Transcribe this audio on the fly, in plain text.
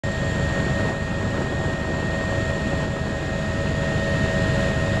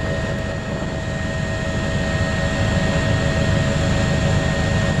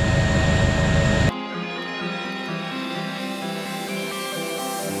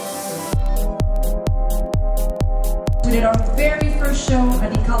We did our very first show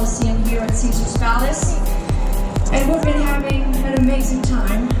at the Coliseum here at Caesar's Palace. And we've been having an amazing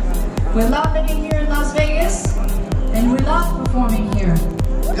time. We love living here in Las Vegas, and we love performing here.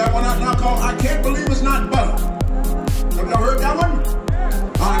 We got one out now called I Can't Believe It's Not Butter.